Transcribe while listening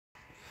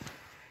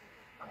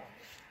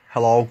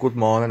Hello, good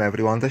morning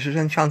everyone. This is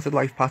Enchanted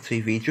LifePath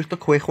TV. Just a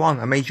quick one.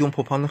 I may jump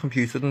up on the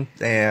computer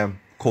and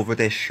cover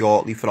this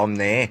shortly from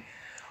there.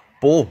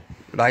 But,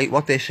 right,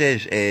 what this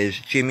is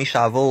Jimmy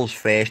Savile's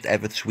first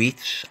ever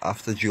tweets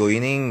after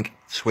joining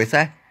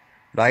Twitter,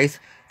 right?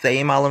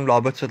 Dame Alan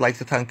Roberts, I'd like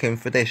to thank him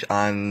for this,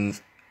 and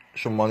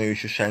someone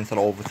who's just sent it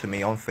over to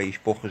me on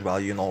Facebook as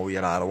well. You know who you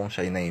are, I won't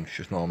say names,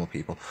 just normal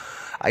people.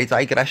 I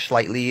digress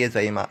slightly here.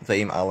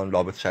 Dame Alan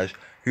Roberts says,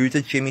 who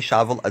did Jimmy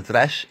Savile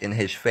address in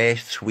his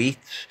first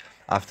tweets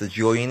after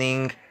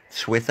joining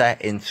Twitter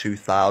in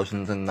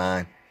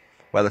 2009?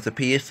 Well, it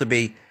appears to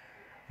be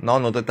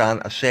none other than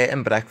a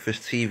certain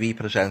breakfast TV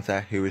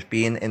presenter who has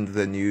been in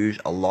the news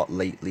a lot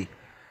lately.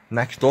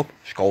 Next up,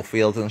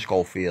 Schofield and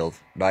Schofield,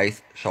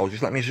 right? So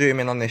just let me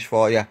zoom in on this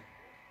for you.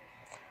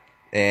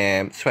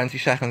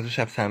 22nd of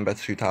September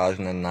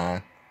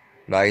 2009,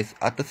 right?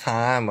 At the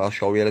time, I'll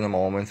show you in a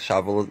moment,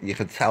 Savile, you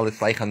could tell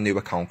it's like a new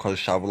account because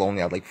Savile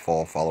only had like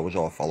 4 followers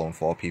or following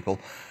 4 people,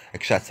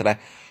 etc.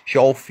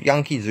 Schof,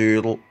 Yankee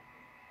Zoodle,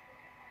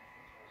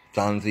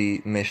 Dandy,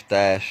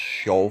 Mr.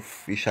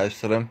 Schof, he says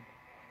to them,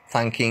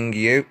 thanking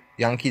you,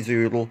 Yankee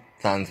Zoodle,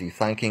 Dandy,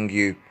 thanking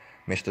you,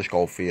 Mr.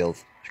 Schofield.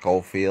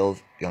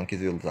 Schofield, Yankee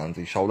Zoodle,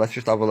 Dandy. So let's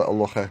just have a little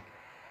look at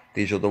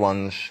these other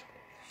ones,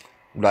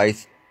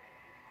 right?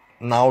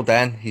 Now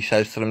then, he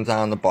says to them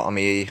down the bottom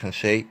here, you can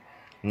see,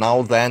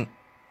 now then,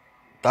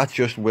 that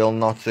just will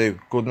not do.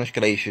 Goodness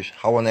gracious,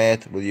 how on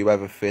earth will you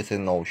ever fit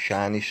in those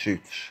shiny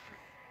suits?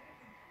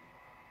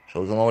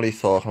 So I don't know what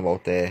he's talking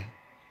about there.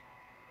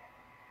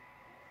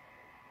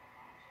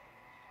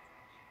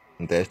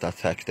 And there's that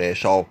text there.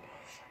 So,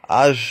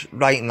 as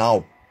right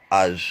now,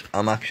 as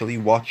I'm actually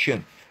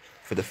watching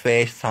for the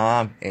first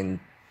time in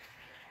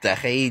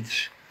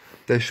decades,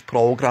 this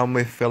programme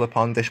with Phillip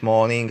on this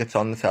morning, it's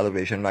on the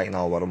television right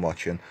now what I'm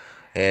watching.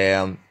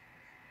 And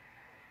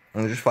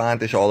I just find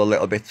this all a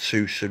little bit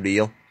too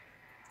surreal.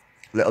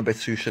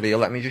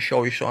 Let me just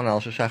show you something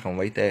else a second,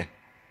 wait there.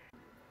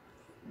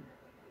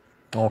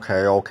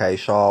 Okay,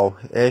 so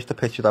here's the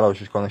picture that I was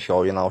just going to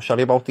show you now.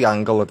 Sorry about the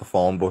angle of the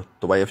phone, but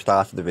the way I've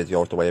started the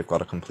video is the way I've got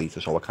to complete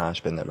it, so I can't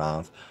spin it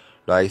around.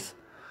 Right?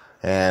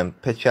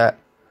 Picture,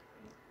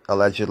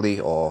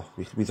 allegedly, or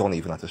we don't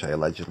even have to say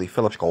allegedly,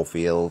 Phillip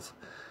Schofield,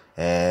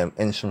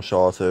 in some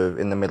sort of,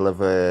 in the middle of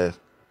a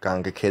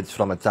gang of kids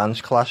from a dance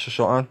class or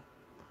something.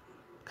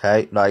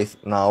 Okay, right,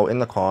 now in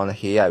the corner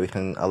here we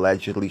can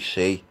allegedly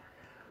see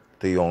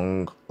the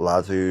young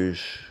lad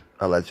who's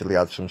allegedly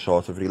had some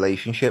sort of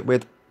relationship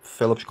with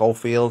Phillip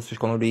Schofield. Just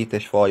going to read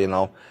this for you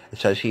now. It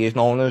says he is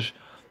known as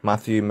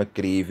Matthew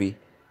McGreevy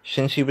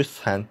since he was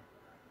 10.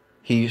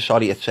 It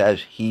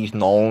says he's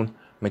known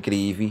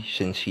McGreevy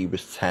since he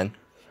was 10.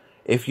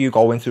 If you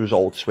go into his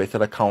old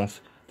Twitter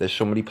account, there's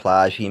some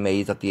replies he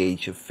made at the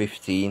age of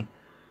 15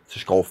 to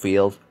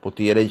Schofield, but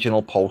the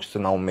original posts are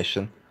now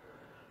missing.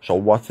 So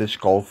what did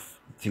Schof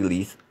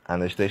delete,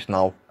 and is this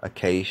now a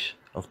case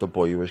of the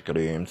boy who was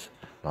groomed?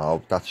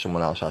 Now, that's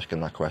someone else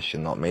asking that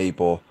question, not me,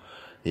 but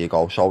here you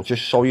go. So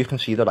just so you can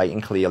see the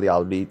writing clearly,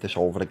 I'll read this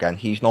over again.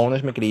 He's known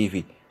as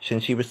McGreevy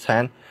since he was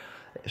 10.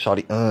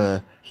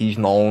 He's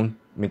known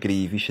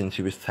McGreevy since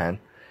he was 10.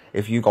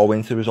 If you go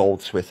into his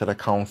old Twitter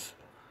account,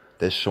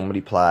 there's some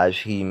replies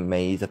he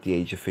made at the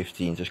age of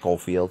 15 to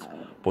Schofield,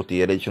 but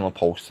the original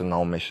posts are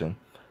now missing.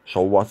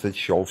 So what did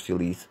Schof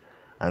delete,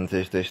 and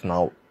is this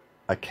now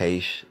a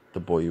case the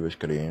boy was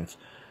groomed?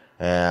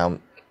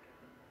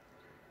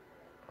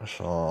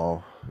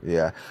 So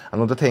yeah,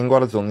 another thing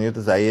what I've done the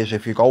other day is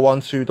if you go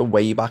onto the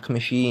Wayback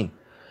Machine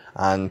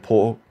and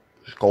put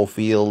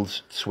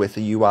Schofield's Twitter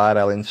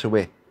URL into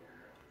it,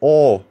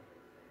 or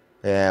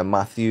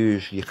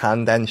Matthews, you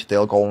can then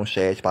still go and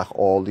search back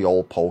all the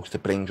old posts.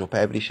 It brings up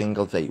every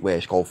single date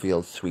where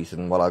Schofield's tweeted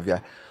and what have you.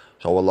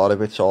 So a lot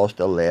of it's all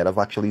still there. I've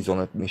actually done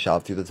it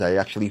myself the other day.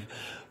 Actually,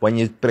 when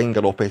you bring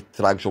it up, it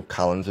drags up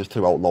calendars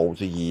throughout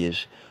loads of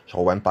years. So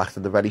I went back to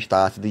the very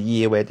start of the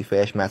year where they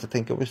first met. I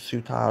think it was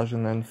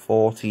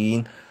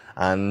 2014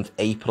 and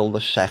April the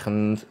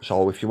 2nd.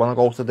 So if you want to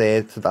go to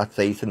there to that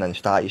date and then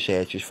start your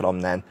searches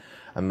from then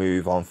and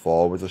move on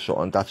forward or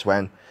something, that's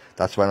when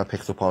I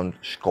picked up on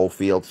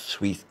Schofield's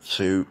tweet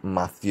to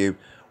Matthew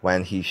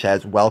when he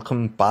said,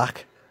 welcome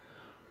back.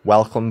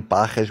 Welcome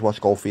back is what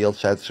Schofield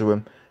said to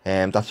him.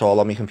 That's all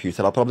on my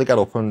computer. I'll probably get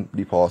up and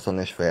report on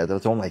this further. I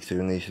don't like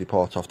doing these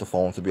reports off the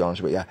phone, to be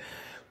honest with you.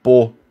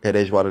 But it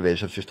is what it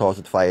is. I've just thought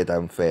I'd fire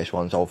down first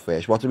ones out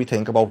first. What do we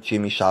think about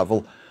Jimmy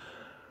Savile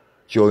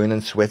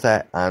joining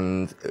Twitter,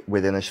 and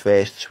within his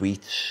first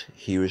tweets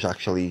he was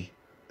actually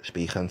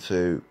speaking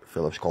to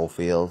Phillip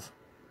Schofield?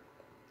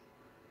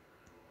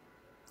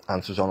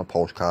 Answers on a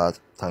postcard.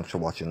 Thanks for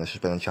watching. This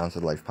has been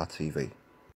Enchanted LifePath TV.